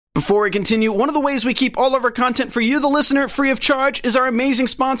Before we continue, one of the ways we keep all of our content for you, the listener, free of charge is our amazing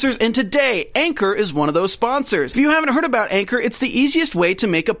sponsors, and today, Anchor is one of those sponsors. If you haven't heard about Anchor, it's the easiest way to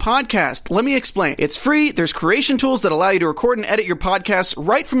make a podcast. Let me explain. It's free, there's creation tools that allow you to record and edit your podcasts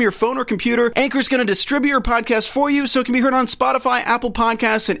right from your phone or computer. Anchor's going to distribute your podcast for you so it can be heard on Spotify, Apple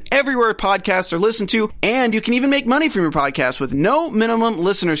Podcasts, and everywhere podcasts are listened to, and you can even make money from your podcast with no minimum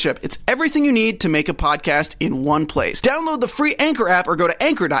listenership. It's everything you need to make a podcast in one place. Download the free Anchor app or go to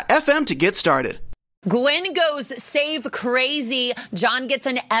anchor.fm to get started. Gwen goes save crazy. John gets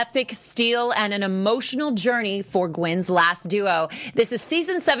an epic steal and an emotional journey for Gwen's last duo. This is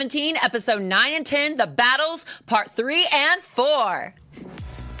season 17, episode 9 and 10, The Battles, part 3 and 4.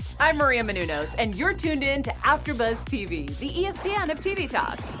 I'm Maria Menounos, and you're tuned in to AfterBuzz TV, the ESPN of TV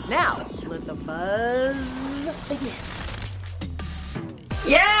talk. Now, let the buzz begin.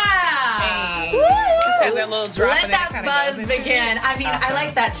 Yeah! Hey. Woo! That little drop Let that buzz begin. I mean, I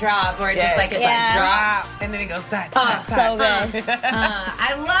like that drop where it just like it like drops. And then it goes dot, so good.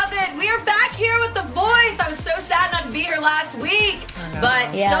 I love it. We are back here with The Voice. I was so sad not to be here last week,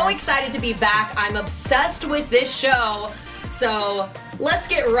 but so excited to be back. I'm obsessed with this show. So let's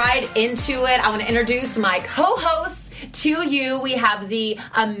get right into it. I want to introduce my co-hosts to you. We have the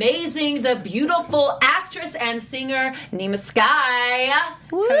amazing, the beautiful actress and singer, Nima Sky.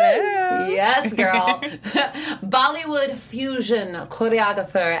 Woo. Yes, girl. Bollywood fusion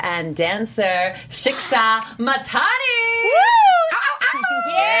choreographer and dancer, Shiksha Matani.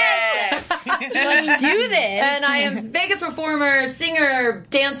 Yes! Let's do this. And I am Vegas performer, singer,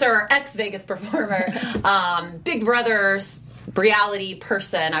 dancer, ex-Vegas performer, Big Brother reality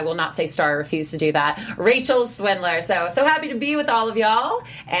person. I will not say star. I refuse to do that. Rachel Swindler. So happy to be with all of y'all,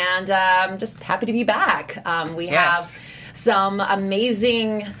 and just happy to be back. We have some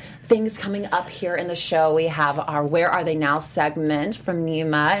amazing things coming up here in the show. We have our Where Are They Now segment from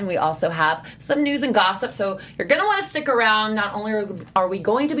Nima, and we also have some news and gossip, so you're going to want to stick around. Not only are we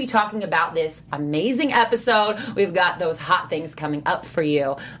going to be talking about this amazing episode, we've got those hot things coming up for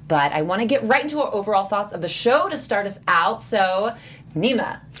you, but I want to get right into our overall thoughts of the show to start us out, so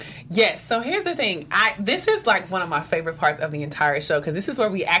Nima. Yes, so here's the thing. This is like one of my favorite parts of the entire show, because this is where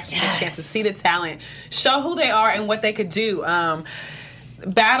we actually get a chance to see the talent, show who they are and what they could do.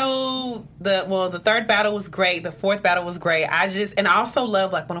 The third battle was great. The fourth battle was great. I also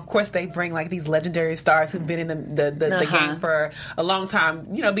love like when of course they bring like these legendary stars who've been in the game for a long time,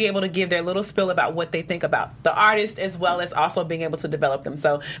 be able to give their little spill about what they think about the artist, as well as also being able to develop them.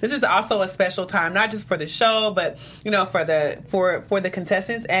 So this is also a special time, not just for the show, but for the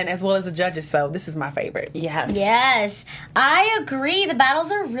contestants and as well as the judges. So this is my favorite. Yes, I agree. The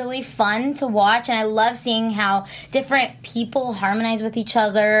battles are really fun to watch, and I love seeing how different people harmonize with each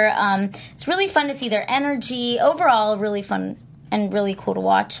other. It's really fun to see their energy. Overall, really fun and really cool to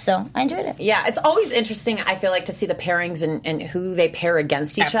watch, so I enjoyed it. Yeah, it's always interesting, I feel like, to see the pairings and who they pair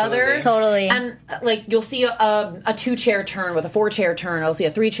against each other. Totally. And, like, you'll see a two-chair turn with a four-chair turn. You'll see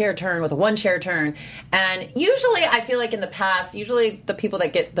a three-chair turn with a one-chair turn. And usually, I feel like in the past, the people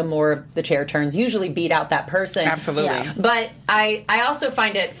that get the more of the chair turns usually beat out that person. Absolutely. Yeah. But I also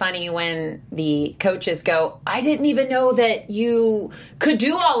find it funny when the coaches go, I didn't even know that you could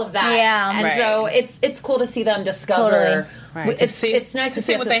do all of that. Yeah. And so it's cool to see them discover... Totally. Right. It's nice to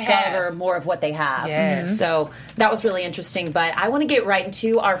see us discover more of what they have. Yes. Mm-hmm. So that was really interesting. But I want to get right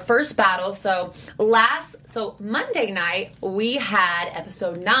into our first battle. So Monday night, we had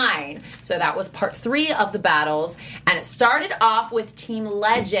episode 9. So that was part 3 of the battles. And it started off with Team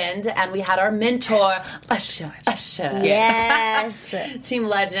Legend. And we had our mentor, Usher. Yes. Team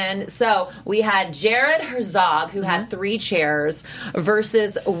Legend. So we had Jared Herzog, who had 3 chairs,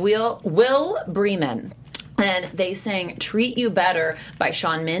 versus Will Bremen. And they sang "Treat You Better" by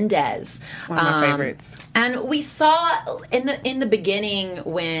Shawn Mendes. One of my favorites. And we saw in the beginning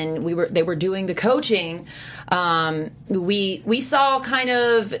when they were doing the coaching, we saw kind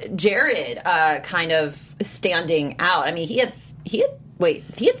of Jared kind of standing out. I mean, he had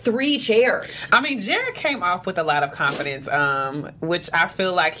 3 chairs. I mean, Jared came off with a lot of confidence, which I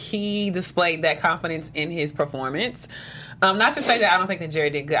feel like he displayed that confidence in his performance. Not to say that I don't think that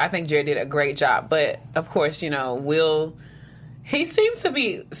Jared did good. I think Jared did a great job. But, of course, Will, he seems to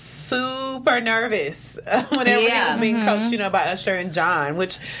be super nervous whenever he was being coached, by Usher and John,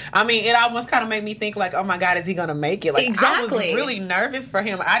 which, I mean, it almost kind of made me think like, oh my God, is he going to make it? Like, I was really nervous for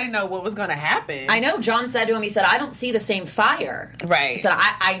him. I didn't know what was going to happen. I know John said to him, he said, I don't see the same fire. Right. He said,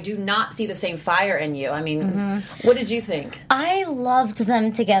 I do not see the same fire in you. I mean, what did you think? I loved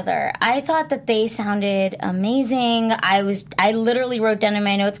them together. I thought that they sounded amazing. I literally wrote down in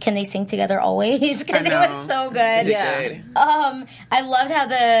my notes, can they sing together always? Because it was so good. Yeah. I loved how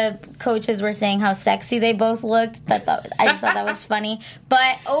the coaches were saying how sexy they both looked. I just thought that was funny.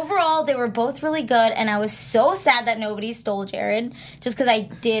 But overall, they were both really good, and I was so sad that nobody stole Jared, just because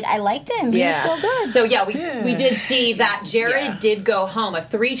I liked him. He was so good. So, we did see that Jared did go home. A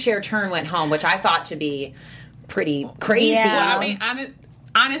 3-chair turn went home, which I thought to be pretty crazy. Yeah. Well, I mean,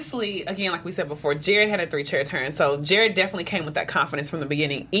 honestly, again, like we said before, Jared had a 3-chair turn, so Jared definitely came with that confidence from the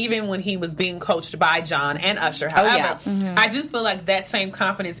beginning, even when he was being coached by John and Usher. However, I do feel like that same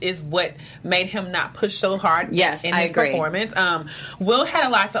confidence is what made him not push so hard in his performance. Will had a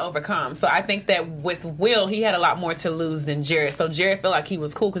lot to overcome, so I think that with Will, he had a lot more to lose than Jared. So Jared felt like he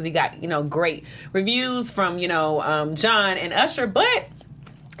was cool because he got great reviews from John and Usher, but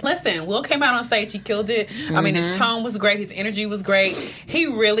listen, Will came out on stage. He killed it. I mean, his tone was great. His energy was great. He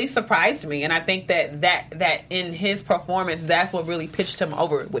really surprised me, and I think that in his performance, that's what really pitched him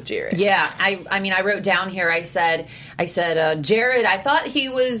over with Jared. Yeah, I mean, I wrote down here. I said, Jared, I thought he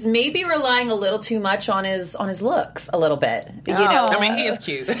was maybe relying a little too much on his looks a little bit. I mean, he is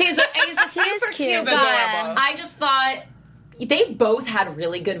cute. He's a super cute guy. I just thought they both had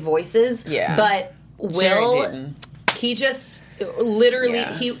really good voices. Yeah, but Will, he just. Literally,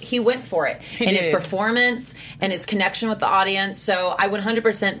 he went for it in his performance and his connection with the audience. So I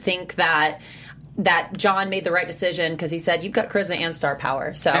 100% think that John made the right decision because he said, you've got charisma and star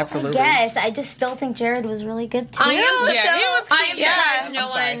power. So absolutely. Yes, I just still think Jared was really good too. I am surprised no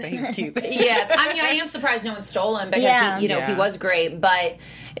one. He's cute. Yes, I mean, I am surprised no one stole him because he was great, but.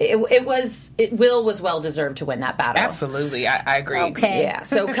 Will was well deserved to win that battle. Absolutely, I agree. Okay. Yeah.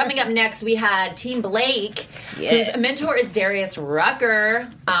 So coming up next, we had Team Blake, whose mentor is Darius Rucker,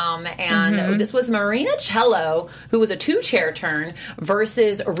 and this was Marina Cello, who was a 2-chair turn,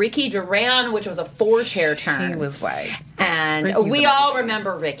 versus Ricky Duran, which was a 4-chair turn. He was like, and we all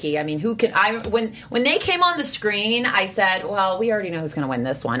remember Ricky. I mean, who can when they came on the screen, I said, well, we already know who's going to win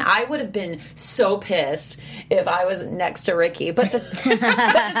this one. I would have been so pissed if I was next to Ricky, but the thing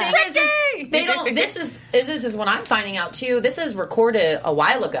is they don't. This is what I'm finding out too. This is recorded a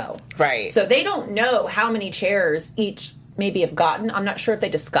while ago, right? So they don't know how many chairs each maybe have gotten. I'm not sure if they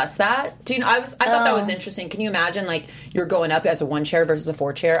discussed that. Do you know? I thought that was interesting. Can you imagine like you're going up as a 1-chair versus a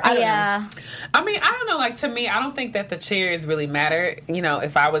 4-chair? I don't know. I mean, I don't know. Like to me, I don't think that the chairs really matter.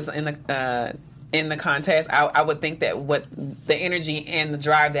 If I was in the contest, I would think that what the energy and the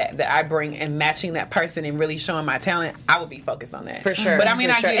drive that I bring and matching that person and really showing my talent, I would be focused on that. For sure. But I mean,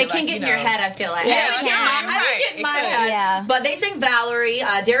 it can get in your head, I feel like. Yeah, I would get in my head. Yeah. But they sang Valerie.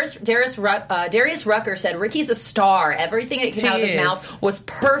 Darius Rucker said, Ricky's a star. Everything that came out of his mouth was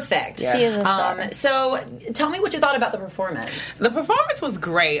perfect. Yeah. He is a star. So tell me what you thought about the performance. The performance was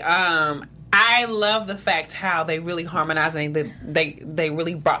great. I love the fact how they really harmonized and they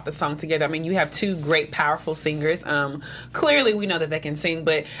really brought the song together. I mean, you have 2 great, powerful singers. Clearly, we know that they can sing,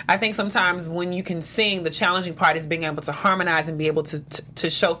 but I think sometimes when you can sing, the challenging part is being able to harmonize and be able to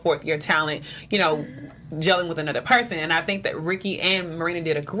show forth your talent, gelling with another person. And I think that Ricky and Marina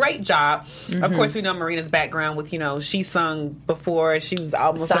did a great job. Of course, we know Marina's background with, she sung before. She was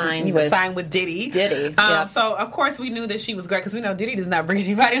almost signed with Diddy. So, of course, we knew that she was great because we know Diddy does not bring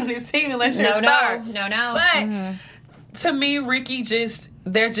anybody on his team unless you're a star. No. But to me, Ricky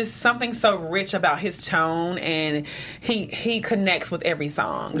there's just something so rich about his tone, and he connects with every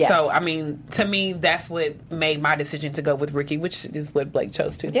song. Yes. So, I mean, to me, that's what made my decision to go with Ricky, which is what Blake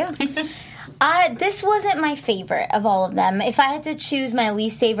chose to. Yeah. This wasn't my favorite of all of them. If I had to choose my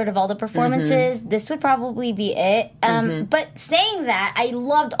least favorite of all the performances, this would probably be it. But saying that, I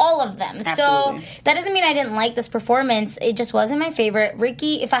loved all of them. Absolutely. So that doesn't mean I didn't like this performance. It just wasn't my favorite.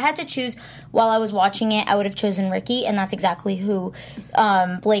 Ricky, if I had to choose while I was watching it, I would have chosen Ricky, and that's exactly who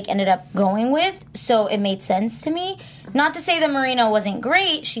Blake ended up going with. So it made sense to me. Not to say that Marina wasn't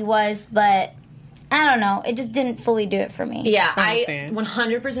great. She was, but I don't know. It just didn't fully do it for me. Yeah, I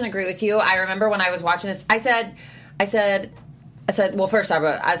 100% agree with you. I remember when I was watching this, I said, well, first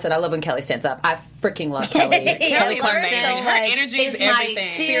I said I love when Kelly stands up. I freaking love Kelly. Kelly Clarkson Clarkson, her energy is my everything.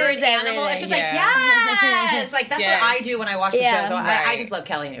 spirit She is animal. It's just everything. like, yes! Like, that's Yes. what I do when I watch the Yeah. show. So Right. I just love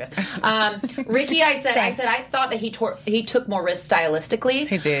Kelly anyways. Ricky, I said I thought that he took more risks stylistically.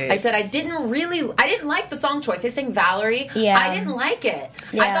 He did. I said I didn't like the song choice. They sang Valerie. Yeah. I didn't like it.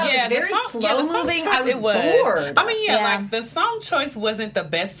 Yeah. I thought it was very slow moving. I was bored. I mean, Yeah. like the song choice wasn't the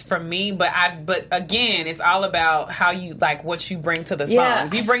best for me, but again, it's all about how you like what you bring to the song. Yeah.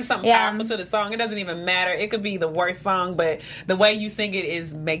 If you bring something Yeah. powerful to the song, it doesn't even matter. It could be the worst song, but the way you sing it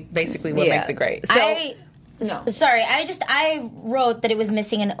is basically what Yeah. makes it great. So- No. Sorry, I wrote that it was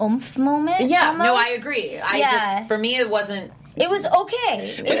missing an oomph moment. Yeah, no, almost. I agree. Yeah. For me, it wasn't. It was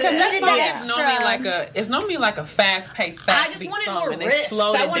okay. Because It that needed song that is normally like a fast paced, I just wanted song, more and they risks.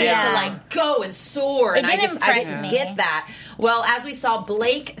 slowed I it wanted it to down. like go and soar, and I didn't didn't impress me. get that. Well, as we saw,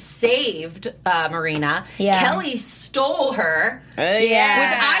 Blake saved Marina. Yeah. Kelly stole her. Yeah.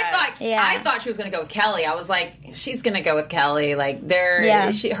 Which Yeah. I thought she was going to go with Kelly. I was like, she's going to go with Kelly. Like Yeah.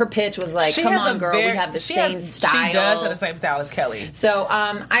 her pitch was like, She come has on, a girl, we have the same style. She does have the same style as Kelly. So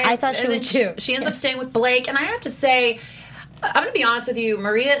I thought she and then would too. She ends up staying with Blake, and I have to say, I'm going to be honest with you,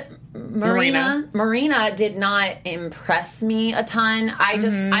 Marina did not impress me a ton.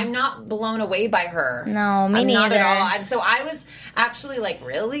 I'm not blown away by her. No, me I'm not at neither. all. And so I was actually like,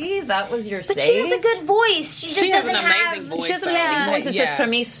 really? That was your But save? she has a good voice. She just She has doesn't an have. amazing voice. She has an though. amazing voice. It's just Yeah. for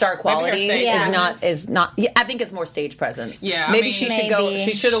me, star quality stage is not. Yeah, I think it's more stage presence. Yeah, I maybe mean- she should go.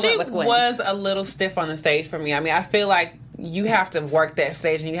 Maybe. She should have She went with Gwen. was a little stiff on the stage for me. I mean, I feel like you have to work that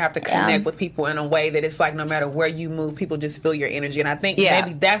stage and you have to connect with people in a way that it's like no matter where you move, people just feel your energy. And I think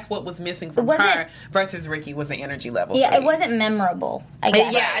maybe that's what was missing from her versus Ricky was the energy level. Yeah, for it me. wasn't memorable. I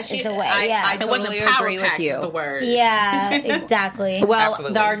guess Yeah, is the way. I Yeah, It wasn't totally power agree with packed is you. the word. yeah, exactly. Well,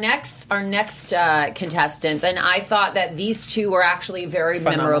 Absolutely. our next contestants, and I thought that these two were actually very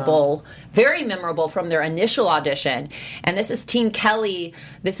memorable from their initial audition. And this is Team Kelly.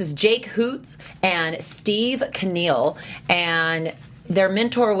 This is Jake Hoots and Steve Keneal, and their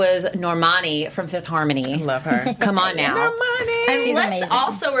mentor was Normani from Fifth Harmony. Love her. Come on now. Normani. And She's let's amazing.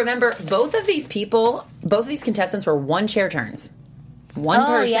 also remember both of these contestants were one chair turns. One Oh,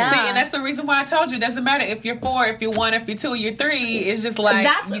 person. yeah. See, and that's the reason why I told you it doesn't matter if you're 4, if you're 1, if you're 2, you're 3. It's just like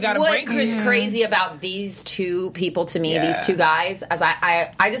That's you got to what break is it. crazy about these two people to me, Yeah. these two guys, as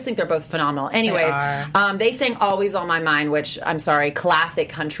I just think they're both phenomenal. Anyways, they sang Always on My Mind, which, I'm sorry, classic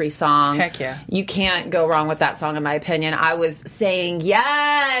country song. Heck yeah. You can't go wrong with that song, in my opinion. I was saying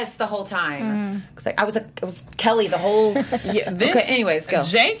yes the whole time. Because I was Kelly the whole... Yeah, Okay, anyways, go.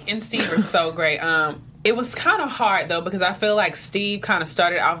 Jake and Steve were so great. It was kind of hard though because I feel like Steve kind of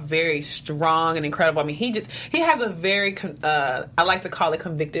started off very strong and incredible. I mean, he has a very I like to call it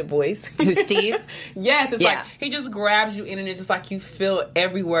convicted voice. Who's Steve? Yes, it's Yeah. like he just grabs you in and it's just like you feel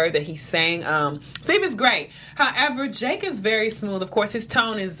every word that he's saying. Steve is great. However, Jake is very smooth. Of course, his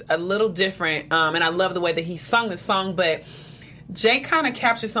tone is a little different, and I love the way that he sung the song, but Jake kind of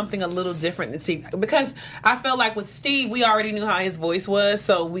captured something a little different than Steve because I felt like with Steve we already knew how his voice was,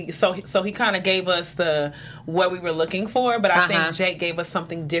 so he kind of gave us what we were looking for. But I think Jake gave us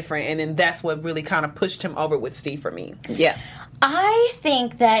something different, and then that's what really kind of pushed him over with Steve for me. Yeah. I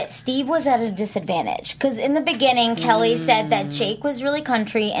think that Steve was at a disadvantage because in the beginning, Kelly said that Jake was really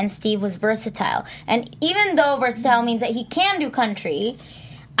country and Steve was versatile. And even though versatile means that he can do country,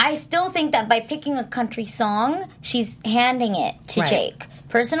 I still think that by picking a country song, she's handing it to Jake.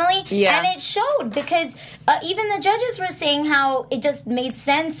 Personally, Yeah. and it showed because even the judges were saying how it just made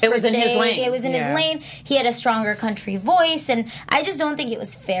sense. It for was in his Jake. lane. It was in his lane. He had a stronger country voice, and I just don't think it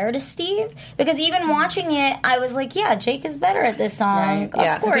was fair to Steve because even watching it, I was like, "Yeah, Jake is better at this song." Right. Of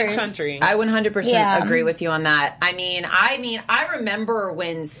Yeah. 'Cause course, He's country. I 100% Yeah. agree with you on that. I mean, I remember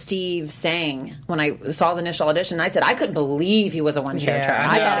when Steve sang, when I saw his initial audition, I said, I couldn't believe he was a one-chair turn.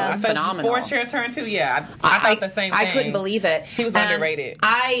 I thought it was phenomenal. 4-chair turn too. Yeah, I thought the same thing. I couldn't believe it. He was And underrated.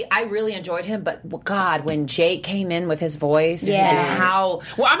 I really enjoyed him, but God, when Jake came in with his voice, Yeah. and how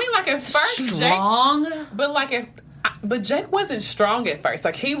Well, I mean, like at first, strong. But Jake wasn't strong at first.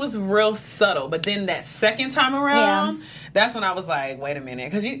 Like he was real subtle. But then that second time around, that's when I was like, wait a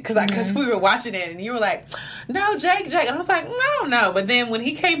minute, because we were watching it and you were like, no, Jake, and I was like, I don't know. But then when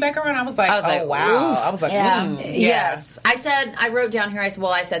he came back around, I was like, oh wow, oof. I was like, Yeah. Yes. I wrote down here, I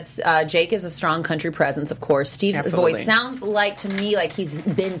said Jake is a strong country presence, of course. Steve's Absolutely. voice sounds like to me like he's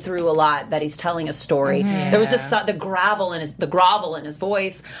been through a lot, that he's telling a story. There was just the grovel in his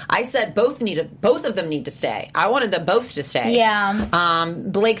voice. I said both of them need to stay. I wanted them both to stay. Yeah.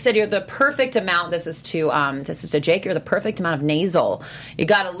 Blake said you're the perfect amount. This is to Jake. You're the perfect amount of nasal. You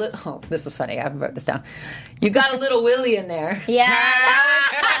got a little. Oh, this was funny. I wrote this down. You got a little Willie in there. Yeah,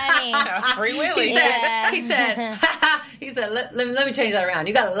 that was funny. Free Willie. He said, let me change that around.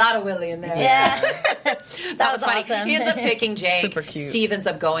 You got a lot of Willie in there. Yeah. that was funny. Awesome. He ends up picking Jake. Super cute. Steve ends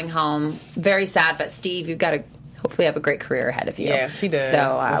up going home. Very sad, but Steve, you've got to hopefully have a great career ahead of you. Yes, he does.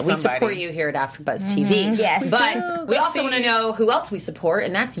 So we support you here at AfterBuzz TV. Yes. But we also want to know who else we support,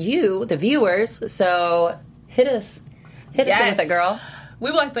 and that's you, the viewers. So hit us in with it, girl. We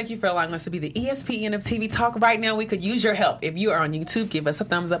would like to thank you for allowing us to be the ESPN of TV Talk. Right now, we could use your help. If you are on YouTube, give us a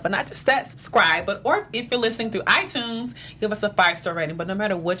thumbs up. But not just that, subscribe. Or if you're listening through iTunes, give us a 5-star rating. But no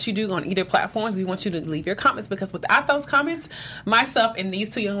matter what you do on either platforms, we want you to leave your comments. Because without those comments, myself and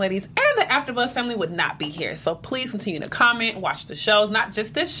these two young ladies and the AfterBuzz family would not be here. So please continue to comment, watch the shows. Not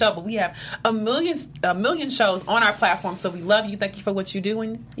just this show, but we have a million shows on our platform. So we love you. Thank you for what you do.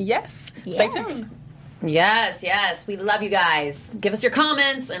 And stay tuned. Yes. We love you guys. Give us your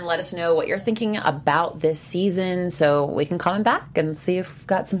comments and let us know what you're thinking about this season so we can comment back and see if we've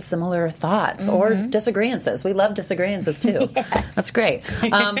got some similar thoughts or disagreements. We love disagreements too. Yes. That's great.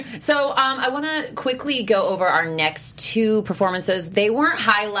 So I want to quickly go over our next two performances. They weren't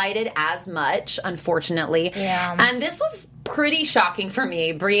highlighted as much, unfortunately. Yeah. And this was pretty shocking for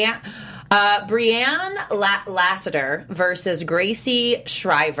me. Brienne Lassiter versus Gracie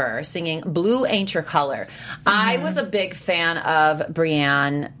Shriver singing Blue Ain't Your Color. I was a big fan of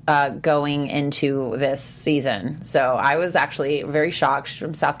Brienne going into this season. So I was actually very shocked. She's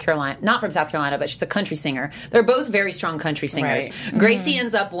from South Carolina. Not from South Carolina, but she's a country singer. They're both very strong country singers. Right. Gracie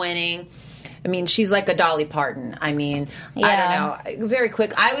ends up winning. I mean, she's like a Dolly Parton. I mean, I don't know. Very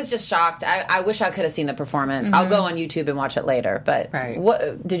quick. I was just shocked. I wish I could have seen the performance. I'll go on YouTube and watch it later. But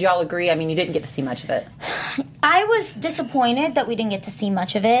what did y'all agree? I mean, you didn't get to see much of it. I was disappointed that we didn't get to see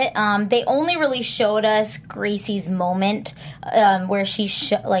much of it. They only really showed us Gracie's moment where she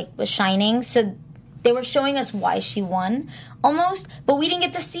was shining. So they were showing us why she won almost, but we didn't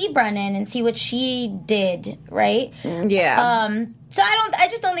get to see Brennan and see what she did, right? Yeah. So I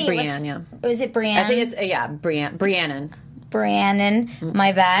just don't think Brienne, it was. Was it Brienne? I think it's Briannon.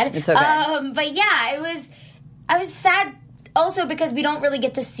 My bad. It's okay. But yeah, I was sad also because we don't really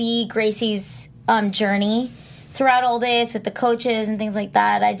get to see Gracie's journey throughout all this with the coaches and things like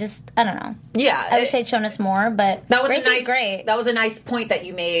that. I don't know. Yeah, I wish they'd shown us more, but that was Gracie's great. That was a nice point that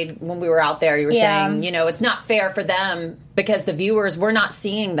you made when we were out there. You were saying, it's not fair for them because the viewers, we're not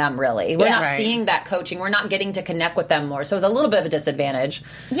seeing them really. We're not seeing that coaching. We're not getting to connect with them more. So it's a little bit of a disadvantage.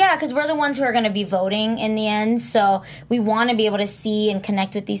 Yeah, because we're the ones who are going to be voting in the end. So we want to be able to see and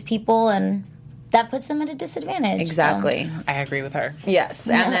connect with these people, and that puts them at a disadvantage. Exactly. So. I agree with her. Yes.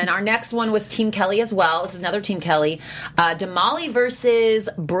 And then our next one was Team Kelly as well. This is another Team Kelly. Damali versus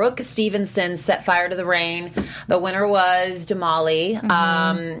Brooke Stevenson, Set Fire to the Rain. The winner was Damali.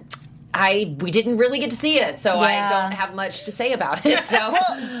 We didn't really get to see it, so I don't have much to say about it. So,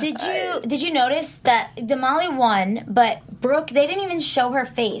 well, did you notice that Damali won, but Brooke, they didn't even show her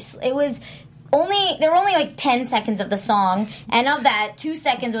face. There were only like 10 seconds of the song, and of that, 2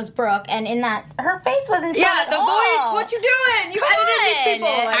 seconds was Brooke, and in that, her face wasn't shown at all. Voice, what you doing? You edited these people.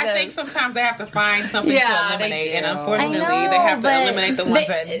 I think sometimes they have to find something to eliminate, and unfortunately, they have to eliminate the ones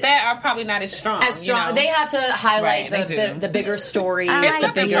that are probably not as strong. They have to highlight the bigger stories. It's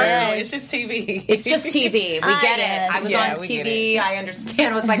the bigger. It's just TV. It's just TV. We get it. I was on TV. I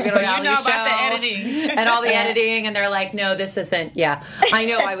understand what's like a reality show. About the editing and all the editing, and they're like, no, this isn't. Yeah, I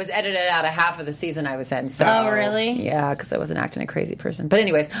know. I was edited out of half of the season I was in. So, oh, really? Yeah, because I wasn't acting a crazy person. But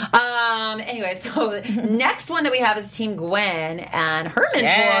anyways, so next one that we have is Team Gwen, and her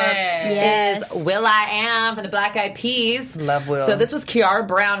mentor is Will.i.am from the Black Eyed Peas. Love Will. So this was Kiara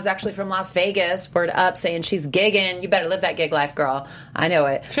Brown, who's actually from Las Vegas. Word up, saying she's gigging. You better live that gig life, girl. I know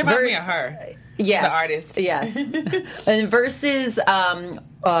it. She reminds me of her. Yes. The artist. Yes. And versus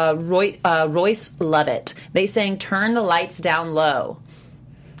Royce Lovett. They sang Turn the Lights Down Low.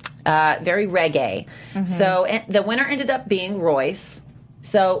 Very reggae. So the winner ended up being Royce.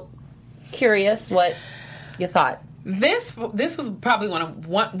 So curious what you thought. This was probably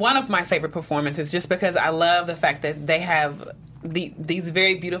one of my favorite performances, just because I love the fact that they have these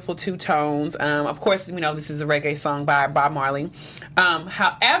very beautiful two tones. Of course, this is a reggae song by Bob Marley.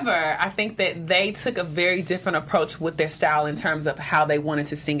 However, I think that they took a very different approach with their style in terms of how they wanted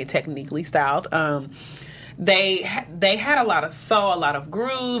to sing it, technically styled. They had a lot of soul, a lot of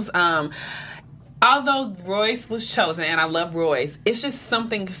grooves. Although Royce was chosen, and I love Royce, it's just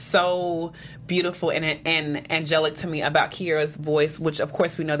something so beautiful and angelic to me about Kiara's voice, which of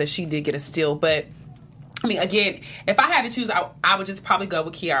course we know that she did get a steal, but I mean, again, if I had to choose, I would just probably go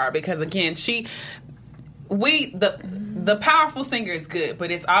with Kiara because, again, the powerful singer is good,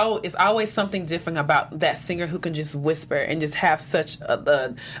 but it's always something different about that singer who can just whisper and just have such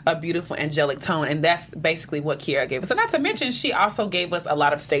a beautiful angelic tone, and that's basically what Kiara gave us. And not to mention, she also gave us a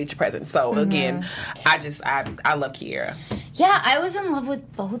lot of stage presence. So again, I love Kiara. Yeah, I was in love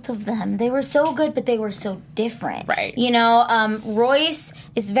with both of them. They were so good, but they were so different. Right. You know, Royce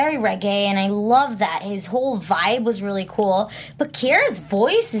is very reggae, and I love that. His whole vibe was really cool. But Kiara's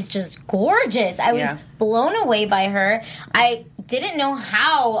voice is just gorgeous. I was blown away by her. I didn't know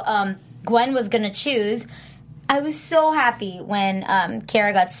how Gwen was going to choose. I was so happy when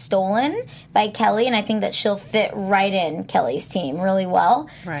Kiara got stolen by Kelly, and I think that she'll fit right in Kelly's team really well.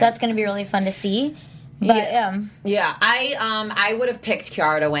 Right. So that's going to be really fun to see. But I would have picked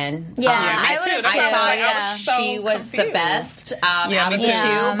Kiara to win. Yeah, me I would too. have. That's I why thought she was the best out of the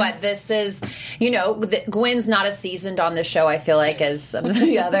two, but this is, Gwen's not as seasoned on this show, I feel like, as some of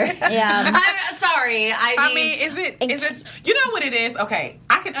the other. Yeah. I'm sorry. I mean, is it, you know what it is? Okay,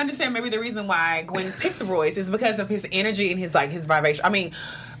 I can understand maybe the reason why Gwen picked Royce is because of his energy and his vibration. I mean,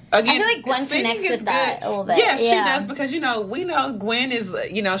 again, I feel like Gwen connects with that a little bit. Yes, she does, because we know Gwen is,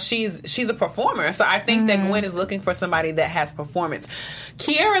 she's a performer. So I think that Gwen is looking for somebody that has performance.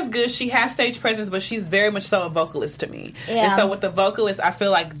 Kiara's good. She has stage presence, but she's very much so a vocalist to me. Yeah. And so with the vocalist, I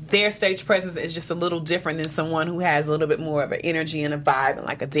feel like their stage presence is just a little different than someone who has a little bit more of an energy and a vibe and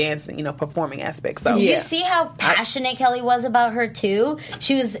like a dancing, performing aspect. So Did you see how passionate Kelly was about her too?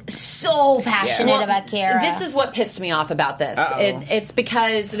 She was so passionate about Kiara. This is what pissed me off about this. Uh-oh. It's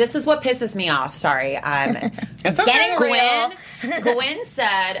because this is what pisses me off. Sorry. It's okay. Getting real. Gwen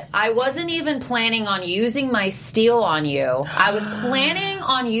said, I wasn't even planning on using my steal on you. I was planning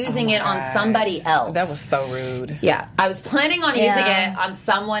on using it on somebody else. That was so rude. Yeah, I was planning on using it on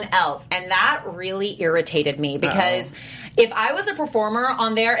someone else, and that really irritated me because if I was a performer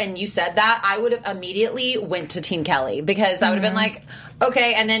on there and you said that, I would have immediately went to Team Kelly because I would have been like,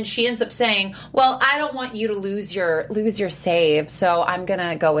 okay, and then she ends up saying, well, I don't want you to lose your save, so I'm going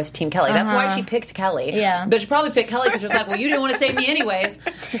to go with Team Kelly. That's why she picked Kelly. Yeah. But she probably picked Kelly because she was like, well, you didn't want to save me anyways.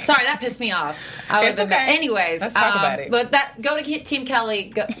 Sorry, that pissed me off. I was anyways. Let's talk about it. But go to Team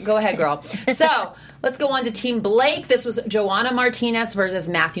Kelly. Go ahead, girl. So let's go on to Team Blake. This was Joanna Martinez versus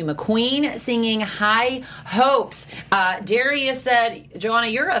Matthew McQueen singing High Hopes. Darius said, Joanna,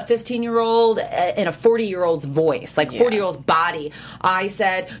 you're a 15-year-old in a 40-year-old's voice, like 40-year-old's body. I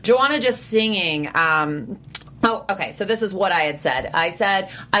said, Joanna just singing. Oh, okay. So this is what I had said. I said,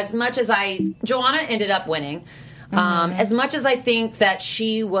 Joanna ended up winning. As much as I think that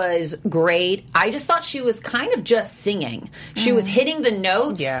she was great, I just thought she was kind of just singing. She was hitting the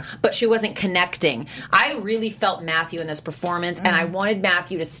notes, but she wasn't connecting. I really felt Matthew in this performance, and I wanted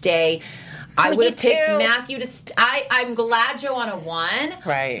Matthew to stay. I would have picked Matthew to I'm glad Joanna won.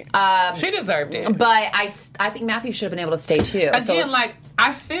 Right. She deserved it. But I think Matthew should have been able to stay too. Again,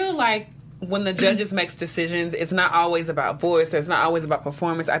 I feel like when the judges makes decisions, it's not always about voice. It's not always about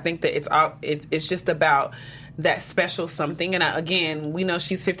performance. I think that it's just about that special something. And again, we know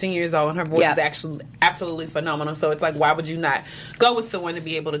she's 15 years old and her voice is actually absolutely phenomenal. So it's like, why would you not go with someone to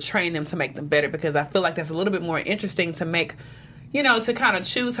be able to train them to make them better? Because I feel like that's a little bit more interesting to make, to kind of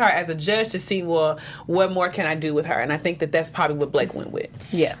choose her as a judge to see, well, what more can I do with her? And I think that that's probably what Blake went with.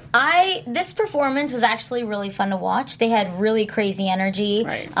 Yeah. This performance was actually really fun to watch. They had really crazy energy.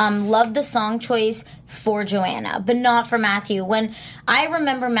 Right. Loved the song choice for Joanna, but not for Matthew. When I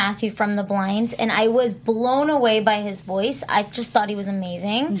remember Matthew from The Blinds, and I was blown away by his voice. I just thought he was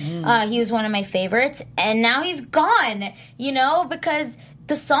amazing. He was one of my favorites. And now he's gone, because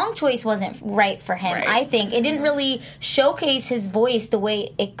the song choice wasn't right for him. Right. I think it didn't really showcase his voice the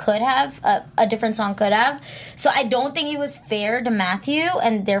way it could have, a different song could have. So I don't think it was fair to Matthew,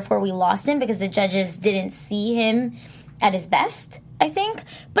 and therefore we lost him because the judges didn't see him at his best, I think.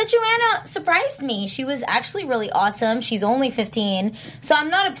 But Joanna surprised me. She was actually really awesome. She's only 15, so I'm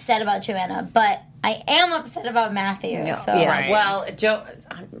not upset about Joanna, but I am upset about Matthew. No, so. yeah. Right. Well,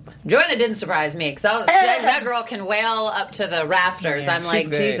 Joanna didn't surprise me because that girl can wail up to the rafters. Yeah, I'm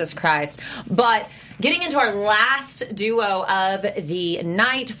like, good. Jesus Christ. But getting into our last duo of the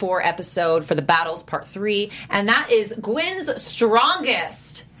night for episode for the Battles Part 3, and that is Gwen's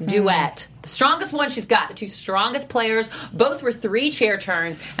strongest duet the strongest one she's got, the two strongest players. Both were 3 chair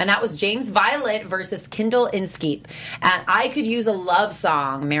turns, and that was James Violet versus Kendall Inskeep. And I could use a love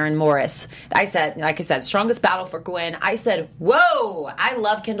song, Maren Morris. I said, like I said, strongest battle for Gwen. I said, whoa, I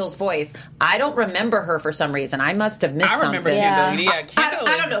love Kendall's voice. I don't remember her for some reason. I must have missed something. I remember Kendall. Yeah, Kendall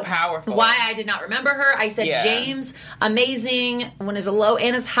I don't know powerful. why I did not remember her. I said James, amazing. One is a low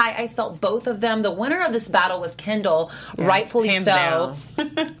and is high. I felt both of them. The winner of this battle was Kendall, rightfully hands so.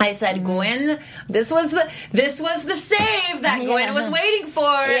 I said, Gwen, this was the save that Gwen was waiting for.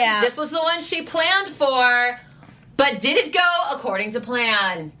 Yeah. This was the one she planned for. But did it go according to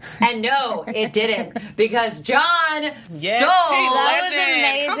plan? And no, it didn't, because John stole. That was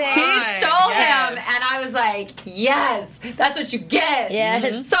amazing. He stole him, and I was like, yes, that's what you get.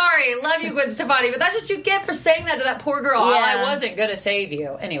 Yes. Sorry, love you, Gwen Stefani, but that's what you get for saying that to that poor girl. Yeah. I wasn't going to save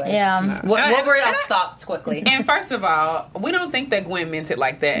you. Anyway, Yeah. what were y'all's thoughts quickly? And first of all, we don't think that Gwen meant it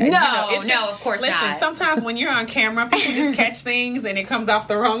like that. No, it's no, of course listen, not. Sometimes when you're on camera, people just catch things and it comes off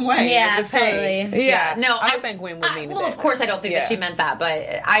the wrong way. Yeah, It's just, hey, absolutely. Yeah, no, I don't think Gwen would mean well, that. of course, I don't think that Yeah. she meant that,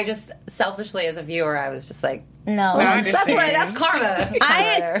 but I just selfishly, as a viewer, I was just like, No. that's karma.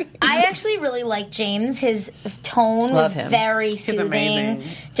 I actually really like James. His tone Love was him. very soothing. amazing.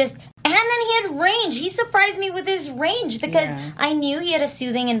 And then he had range. He surprised me with his range because I knew he had a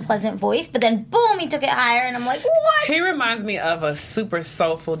soothing and pleasant voice, but then boom, he took it higher, and I'm like, what? He reminds me of a super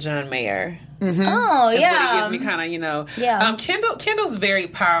soulful John Mayer. Oh, That's what yeah. he gives me, kind of, Yeah. Kendall's very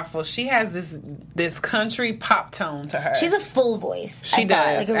powerful. She has this country pop tone to her. She's a full voice. She I thought,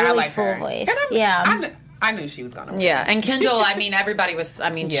 does. like a I really like full her. voice. And I knew she was gonna win. Yeah, and Kendall, I mean, everybody was,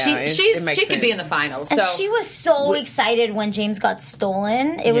 I mean, Yeah, it she makes could sense. be in the finals. And So she was so excited when James got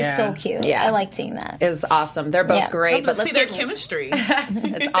stolen. It was Yeah. so cute. Yeah. I liked seeing that. it was awesome. They're both Yeah. great, but Let's let's see their get chemistry.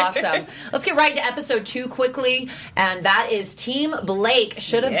 It's awesome. Let's get right into episode 2 quickly, and that is Team Blake.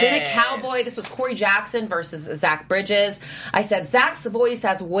 Should have been a Yes. cowboy. This was Corey Jackson versus Zach Bridges. I said Zach's voice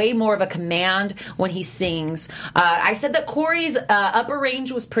has way more of a command when he sings. I said that Corey's upper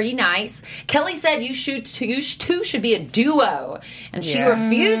range was pretty nice. Kelly said you two should be a duo, and she Yeah.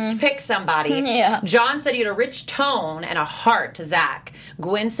 refused to pick somebody. Yeah. John said you had a rich tone and a heart to Zach.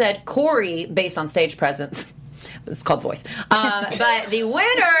 Gwen said Corey, based on stage presence. It's called voice. But the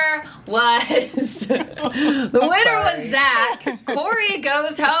winner was Zach. Corey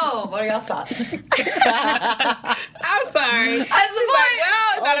goes home. What are y'all's thoughts? I'm sorry. That's the point.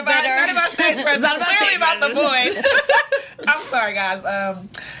 Well, not about stage presence. Not about Clearly stage about the presence. voice. I'm sorry, guys.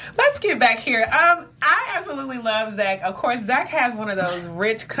 Let's get back here. I absolutely love Zach. Of course, Zach has one of those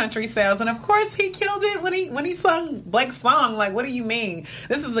rich country sounds, and of course, he killed it when he sung Blake's song. Like, what do you mean?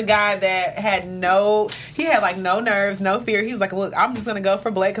 This is a guy that had no nerves, no fear. He was like, look, I'm just gonna go for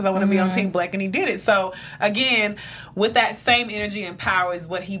Blake because I want to be on Team Blake, and he did it. So again, with that same energy and power is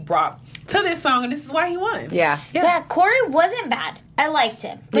what he brought to this song, and this is why he won. Yeah. Yeah, Corey wasn't bad. I liked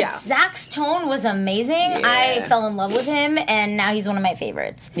him. But Yeah. Zach's tone was amazing. I fell in love with him, and now he's one of my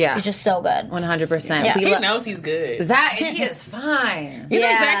favorites. Yeah. He's just so good. 100%. Yeah. He knows he's good. Zach, he is fine. You know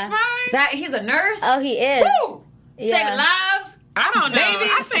Yeah. Zach's fine? Zach, he's a nurse. Oh, he is. Woo! Yeah. Saving lives. I don't know.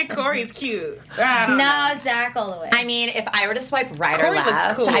 Babies. I think Corey's cute. I don't know. No, Zach all the way. I mean, if I were to swipe right or Corey looks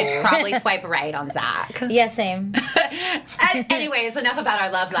left, cool. I'd probably swipe right on Zach. Yeah, same. Anyways, enough about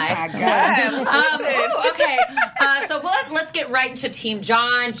our love life. Okay. So let's get right into Team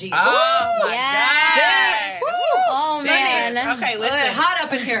John G. Oh, my Yes. God. Oh, man. Okay, listen. Hot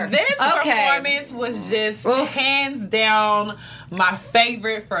up in here. This okay. performance was just hands down my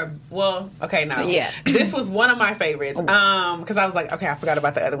favorite Yeah. This was one of my favorites. Because I was like, okay, I forgot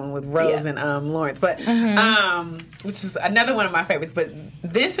about the other one with Rose and Lawrence. But which is another one of my favorites. But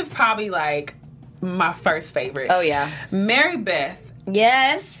this is probably like my first favorite. Oh, yeah. Mary Beth.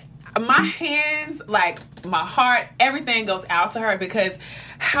 Yes. My hands, like my heart, everything goes out to her because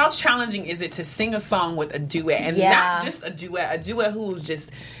how challenging is it to sing a song with a duet, and not just a duet who's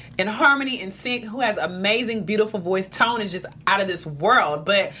just in harmony and sync, who has amazing, beautiful voice. Tone is just out of this world.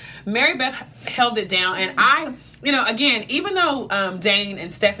 But Mary Beth held it down, and again, even though Dane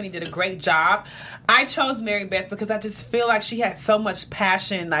and Stephanie did a great job, I chose Mary Beth because I just feel like she had so much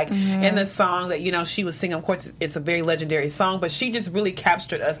passion, in the song that she was singing. Of course, it's a very legendary song, but she just really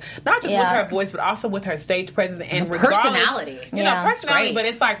captured us, not just with her voice, but also with her stage presence and personality. Personality. Great. But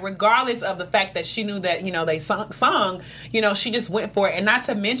it's like regardless of the fact that she knew that they sung, she just went for it, and not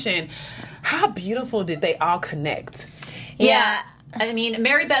to mention how beautiful did they all connect. Yeah. I mean,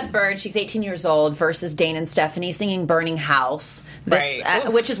 Mary Beth Bird, she's 18 years old, versus Dane and Stephanie singing Burning House,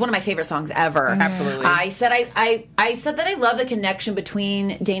 which is one of my favorite songs ever. Absolutely. I said that I love the connection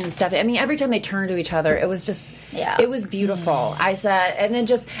between Dane and Stephanie. I mean, every time they turned to each other, it was just, it was beautiful. I said, and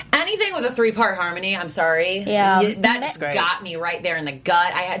anything with a 3-part harmony, I'm sorry. Yeah. That just got me right there in the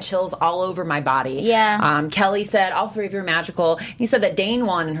gut. I had chills all over my body. Yeah. Kelly said, all 3 of you are magical. He said that Dane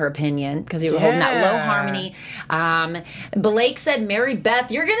won, in her opinion, because you were holding that low harmony. Blake said, Mary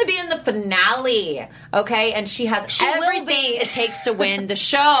Beth, you're going to be in the finale. Okay? And she has everything it takes to win the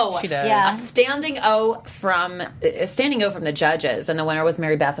show. She does. Yeah. A standing O from the judges. And the winner was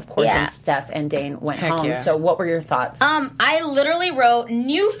Mary Beth, of course, and Steph and Dane went home. Yeah. So what were your thoughts? I literally wrote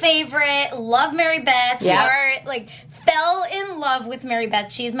new favorite, love Mary Beth. Fell in love with Mary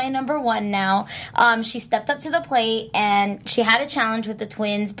Beth. She's my number 1 now. She stepped up to the plate and she had a challenge with the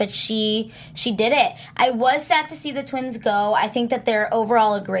twins, but she did it. I was sad to see the twins go. I think that they're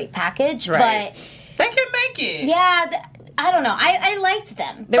overall a great package, but they can make it. Yeah. I don't know. I liked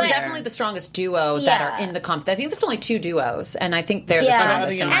them. They're definitely the strongest duo that are in the comp. I think there's only 2 duos, and I think they're the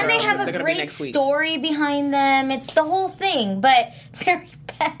strongest. And they have a great story behind them. It's the whole thing. But Mary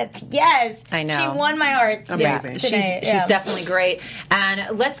Beth, yes. I know. She won my heart. Amazing. She's definitely great.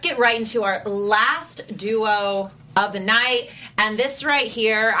 And let's get right into our last duo of the night. And this right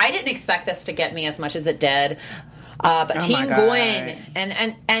here, I didn't expect this to get me as much as it did. But Team Gwen.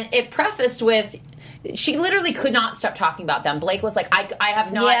 And it prefaced with... She literally could not stop talking about them. Blake was like, I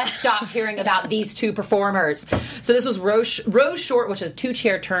have not stopped hearing about these 2 performers. So this was Rose Short, which is a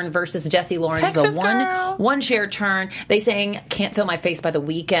 2-chair turn, versus Jessie Lawrence, a one-chair turn. They sang Can't Feel My Face by The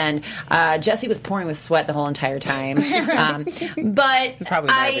Weeknd. Jessie was pouring with sweat the whole entire time. But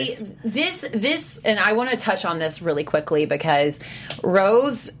this, and I want to touch on this really quickly because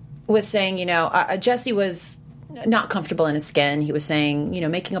Rose was saying, Jessie was not comfortable in his skin. He was saying,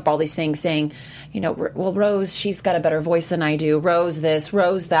 making up all these things, saying, well, Rose, she's got a better voice than I do. Rose this,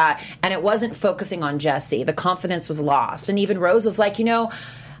 Rose that. And it wasn't focusing on Jessie. The confidence was lost. And even Rose was like,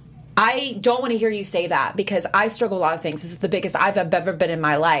 I don't want to hear you say that because I struggle with a lot of things. This is the biggest I've ever been in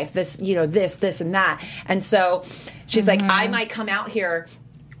my life. This, this, and that. And so she's like, I might come out here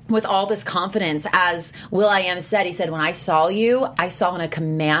with all this confidence, as will.i.am said. He said, when I saw you, I saw in a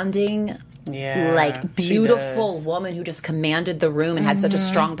commanding... beautiful woman who just commanded the room and had such a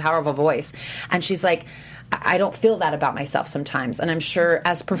strong, powerful voice. And she's like, I don't feel that about myself sometimes. And I'm sure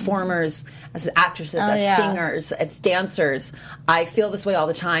as performers, as actresses, singers, as dancers, I feel this way all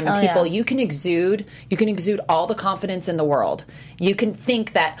the time. And people, you can exude all the confidence in the world. You can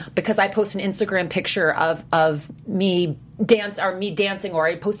think that because I post an Instagram picture of me dancing, or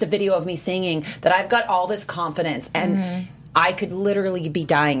I post a video of me singing, that I've got all this confidence. And I could literally be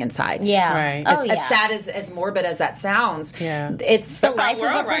dying inside. Yeah. Right. As sad as morbid as that sounds. Yeah. It's the life of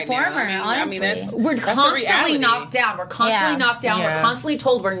a performer, honestly. We're constantly knocked down. We're constantly knocked down. Yeah. We're constantly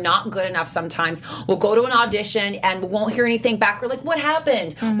told we're not good enough sometimes. We'll go to an audition and we won't hear anything back. We're like, what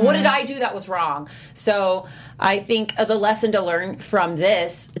happened? What did I do that was wrong? So I think the lesson to learn from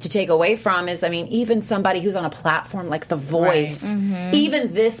this, to take away from, is, even somebody who's on a platform like The Voice,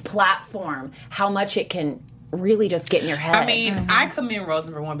 even this platform, how much it can really just get in your head. I commend Rose,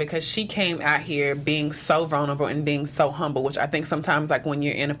 number 1, because she came out here being so vulnerable and being so humble, which I think sometimes, like, when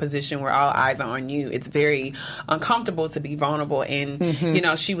you're in a position where all eyes are on you, it's very uncomfortable to be vulnerable.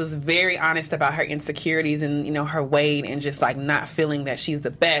 And, she was very honest about her insecurities and, her weight, and just, like, not feeling that she's the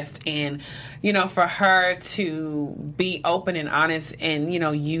best. And, for her to be open and honest and,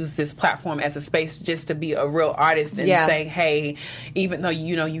 use this platform as a space just to be a real artist and say, hey, even though,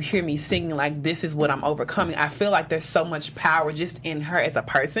 you hear me singing, like, this is what I'm overcoming, I feel like there's so much power just in her as a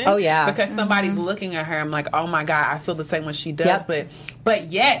person. Oh, yeah. Because somebody's looking at her, I'm like, oh my God, I feel the same way she does.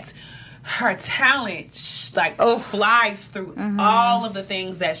 But yet, her talent flies through all of the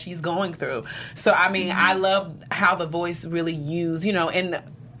things that she's going through. So, I love how The Voice really used, and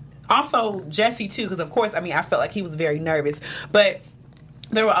also Jessie too, because of course, I felt like he was very nervous. But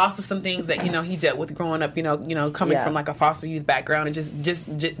there were also some things that, he dealt with growing up, coming from like a foster youth background, and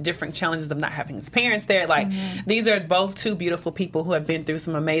just different challenges of not having his parents there. Like, these are both 2 beautiful people who have been through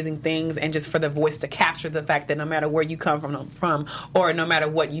some amazing things, and just for The Voice to capture the fact that no matter where you come from or no matter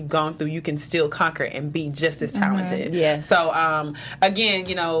what you've gone through, you can still conquer and be just as talented. So,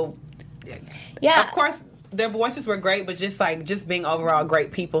 again, of course, their voices were great, but just being overall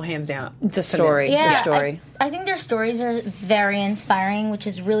great people, hands down. The story. Yeah, the story. I think their stories are very inspiring, which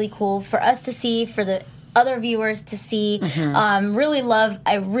is really cool for us to see, for the other viewers to see. I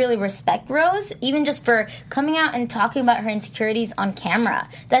really respect Rose, even just for coming out and talking about her insecurities on camera.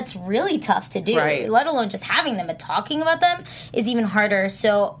 That's really tough to do, let alone just having them, but talking about them is even harder.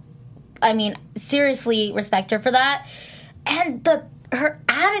 So, seriously respect her for that. And her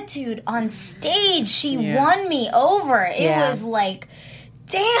attitude on stage, she won me over. It was like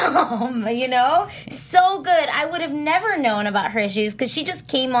damn, so good. I would have never known about her issues because she just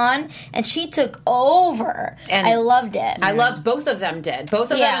came on and she took over. And I loved it. I loved both of them did.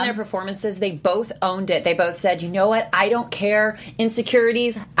 Both of them in their performances, they both owned it. They both said, you know what? I don't care.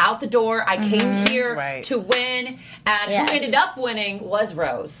 Insecurities, out the door. I came here to win. And who ended up winning was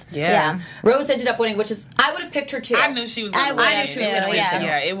Rose. Yeah. Rose ended up winning, which is, I would have picked her too. I knew she was going to win. I knew she was going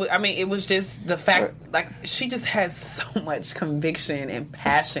to win. It was just the fact, like, she just has so much conviction and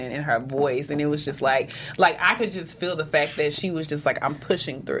passion in her voice, and it was just like I could just feel the fact that she was just like, I'm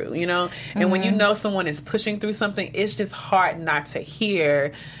pushing through, and when you know someone is pushing through something, it's just hard not to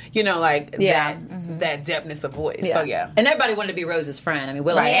hear that depthness of voice. So and everybody wanted to be Rose's friend. I mean,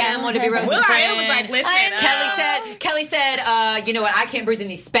 Will.i.am wanted to be Rose's friend. Will.i.am was like, listen, Kelly said, you know what, I can't breathe in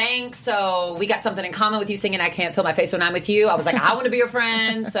these Spanx, so we got something in common with you singing I Can't Feel My Face When I'm With You. I was like, I want to be your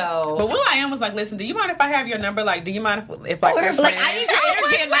friend. So but Will.i.am was like, listen, do you mind if I have your number? Like, do you mind if I I need your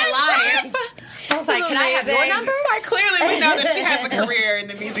energy in my life. I was like, can I have your number? Like, clearly we know that she has a career in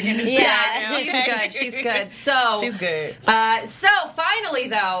the music industry right now. She's good. So she's good. So finally,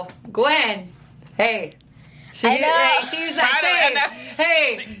 though, Gwen, hey. She used that save.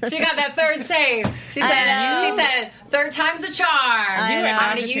 Hey, she got that third save. She said, third time's a charm.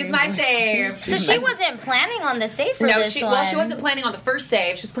 I'm going to use my save. So she wasn't planning on the save for this one. Well, she wasn't planning on the first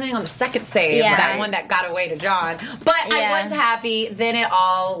save. She was planning on the second save, that one that got away to John. But I was happy. Then it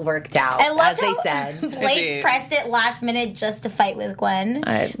all worked out, as they said. Blake pressed it last minute just to fight with Gwen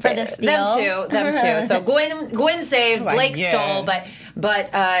for the steal. Them too. So Gwen saved. Blake stole,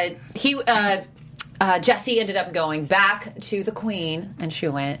 but he... Jesse ended up going back to the Queen, and he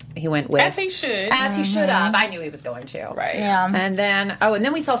went with... As he should. As he should have. I knew he was going to. Right. Yeah. And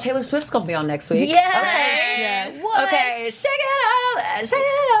then we saw Taylor Swift's going to be on next week. Yes. Okay, shake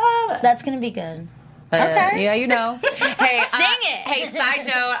it up. That's going to be good. Okay. Yeah, you know. Hey, Sing it. Hey, side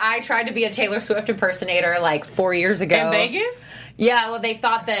note, I tried to be a Taylor Swift impersonator like 4 years ago. In Vegas? Yeah, well, they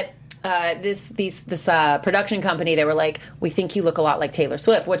thought that this production company, they were like, we think you look a lot like Taylor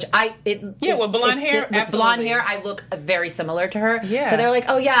Swift, which with blonde hair, with blonde hair, I look very similar to her. Yeah. So they were like,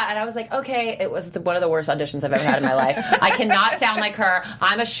 oh yeah, and I was like, okay. It was one of the worst auditions I've ever had in my life. I cannot sound like her.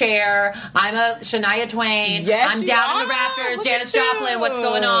 I'm a Cher. I'm a Shania Twain. Yes, I'm down in the rafters. Look Janis at you. Joplin. What's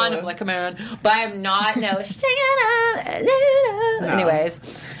going on? I'm like, come on, but I'm not. No. Anyways,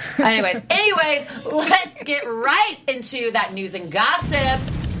 let's get right into that news and gossip.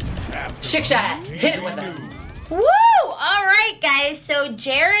 Shiksha, hit it with us. Woo! All right, guys. So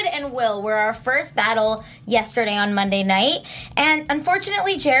Jared and Will were our first battle yesterday on Monday night. And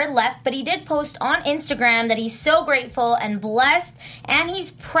unfortunately, Jared left, but he did post on Instagram that he's so grateful and blessed. And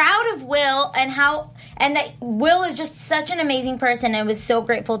he's proud of Will and that Will is just such an amazing person and was so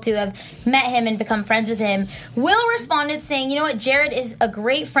grateful to have met him and become friends with him. Will responded saying, you know what, Jared is a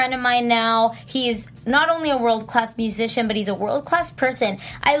great friend of mine now. He's not only a world-class musician, but he's a world-class person.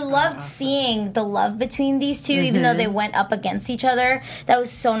 I loved seeing the love between these two, even though they went up against each other. That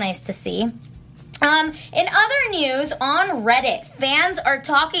was so nice to see. In other news, on Reddit, fans are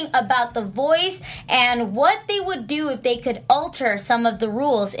talking about The Voice and what they would do if they could alter some of the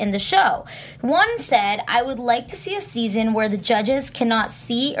rules in the show. One said, I would like to see a season where the judges cannot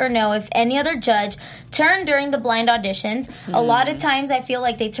see or know if any other judge turned during the blind auditions. A lot of times I feel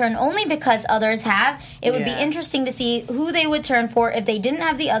like they turn only because others have. It would be interesting to see who they would turn for if they didn't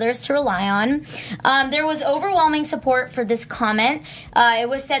have the others to rely on. There was overwhelming support for this comment. It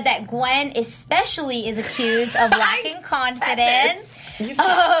was said that Gwen especially is accused of lacking confidence.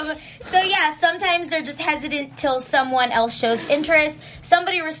 Sometimes they're just hesitant till someone else shows interest.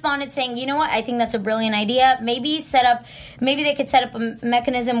 Somebody responded saying, you know what, I think that's a brilliant idea. Maybe they could set up a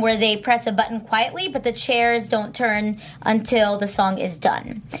mechanism where they press a button quietly, but the chairs don't turn until the song is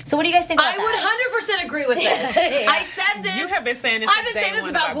done. So what do you guys think about that? I would 100% agree with this. I said this. You have been saying this. I've been saying this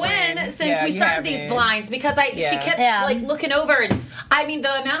about Gwen since we started these blinds because she kept looking over. And I mean,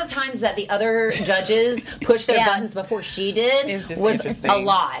 the amount of times that the other judges pushed their buttons before she did was a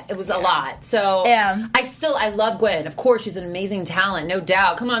lot. It was a lot. So I love Gwen. Of course, she's an amazing talent, no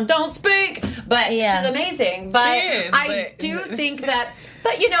doubt. Come on, don't speak. But she's amazing. But I do think that.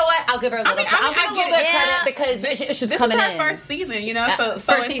 But you know what? I'll give her a little. I'll give her a little bit of credit because she's coming in. This is her first season, you know. So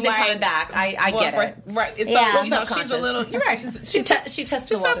first season coming back. I get it. Right. So she's a little. You're right. She tests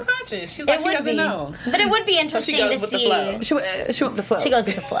the water. She's subconscious. She's like, she doesn't know. But it would be interesting to see. She went with the flow. She goes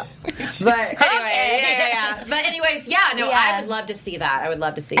with the flow. But anyway, But anyways, I would love to see that. I would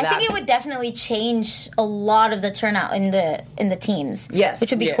love to see that. I think it would definitely change a lot of the turnout in the teams. Yes,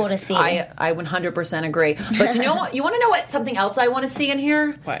 which would be cool to see. I 100% agree. But you know what? You want to know what? Something else I want to see in here.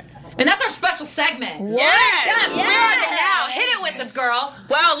 What? And that's our special segment. Yes. Now, hit it with us, girl.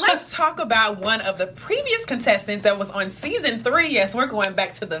 Well, let's talk about one of the previous contestants that was on season 3. Yes, we're going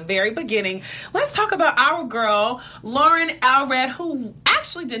back to the very beginning. Let's talk about our girl, Lauren Allred, who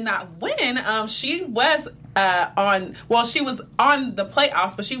actually did not win. She was she was on the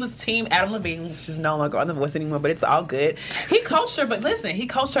playoffs, but she was team Adam Levine, which is no longer on The Voice anymore, but it's all good. He coached her, but listen, he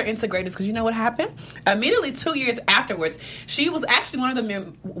coached her into greatness because you know what happened? Immediately 2 years afterwards, she was actually one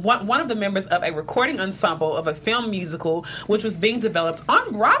of the members of a recording ensemble of a film musical, which was being developed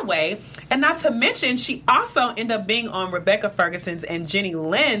on Broadway. And not to mention, she also ended up being on Rebecca Ferguson's and Jenny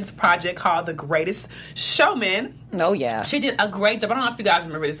Lynn's project called The Greatest Showman. Oh, yeah. She did a great job. I don't know if you guys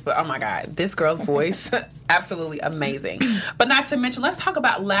remember this, but oh my God, this girl's voice, absolutely amazing. But not to mention, let's talk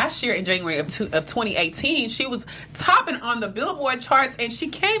about last year in January of 2018. She was topping on the Billboard charts, and she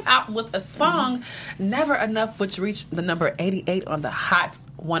came out with a song, Never Enough, which reached the number 88 on the Hot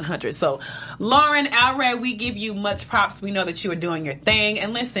 100. So, Lauren Allred, we give you much props. We know that you are doing your thing.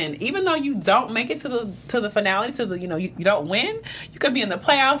 And listen, even though you don't make it to the finale, you don't win, you could be in the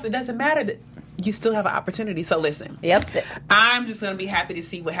playoffs. It doesn't matter. That you still have an opportunity. So listen. Yep. I'm just going to be happy to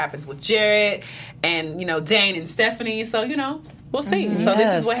see what happens with Jared and, Dane and Stephanie. So, we'll see. Mm-hmm. So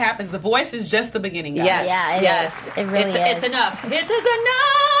this is what happens. The Voice is just the beginning, guys. Yes. It really is. It's enough. It is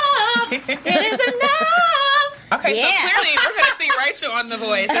enough. It is enough. Okay, so clearly we're going to see Rachel on The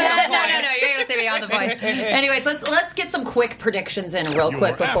Voice. No, you're going to see me on The Voice. Anyways, let's get some quick predictions in real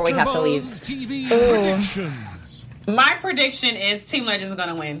quick before we have to leave. TV predictions. My prediction is Team Legend is going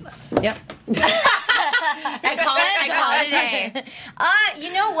to win. Yep. I call it a day.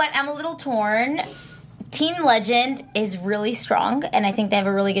 You know what? I'm a little torn. Team Legend is really strong, and I think they have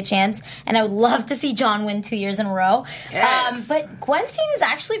a really good chance. And I would love to see John win 2 years in a row. Yes. But Gwen's team is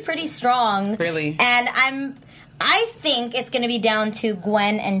actually pretty strong. Really? And I think it's going to be down to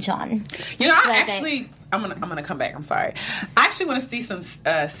Gwen and John. I'm gonna come back. I'm sorry. I actually want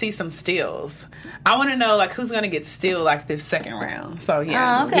to see some steals. I want to know who's gonna get steal this second round. So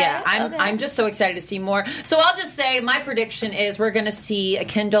yeah, okay. Yeah. I'm just so excited to see more. So I'll just say my prediction is we're gonna see a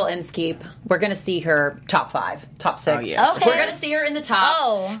Kendall Inskeep. We're gonna see her top 5, top 6. Oh, yeah. Okay. We're gonna see her in the top.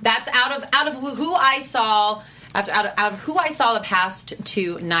 Oh. That's out of who I saw. Out of who I saw the past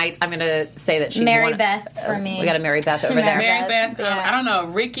 2 nights, I'm going to say that she's Mary Beth for me. We got a Mary Beth over there. Mary Beth. Yeah. I don't know,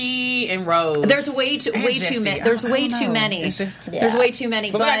 Ricky and Rose. There's way too many. There's way too many. It's just, There's way too many.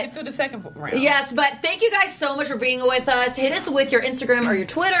 But we gotta get through the second round. Yes, but thank you guys so much for being with us. Hit us with your Instagram or your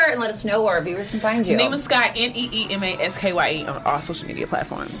Twitter and let us know where our viewers can find you. Nima Sky, NeemaSkye on all social media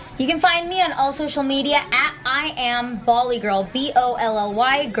platforms. You can find me on all social media at I am Bolly Girl,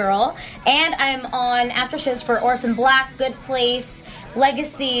 BOLLY Girl, and I'm on after shows for Orphan Black, Good Place,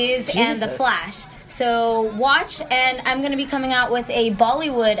 Legacies, and The Flash. So watch, and I'm going to be coming out with a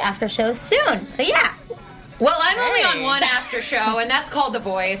Bollywood after show soon. So yeah. Well, I'm only on one after show, and that's called The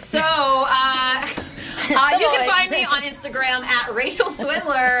Voice. So you can find me on Instagram at Rachel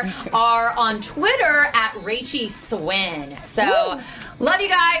Swindler or on Twitter at Rachie Swin. So love you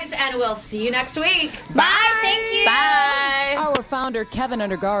guys, and we'll see you next week. Bye. Thank you. Bye. Our founder, Kevin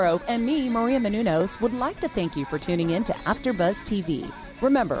Undergaro, and me, Maria Menounos, would like to thank you for tuning in to AfterBuzz TV.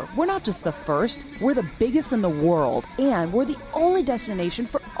 Remember, we're not just the first, we're the biggest in the world, and we're the only destination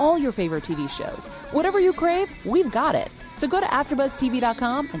for all your favorite TV shows. Whatever you crave, we've got it. So go to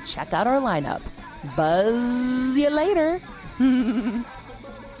AfterBuzzTV.com and check out our lineup. Buzz you later. The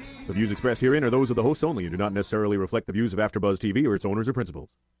views expressed herein are those of the hosts only and do not necessarily reflect the views of AfterBuzz TV or its owners or principals.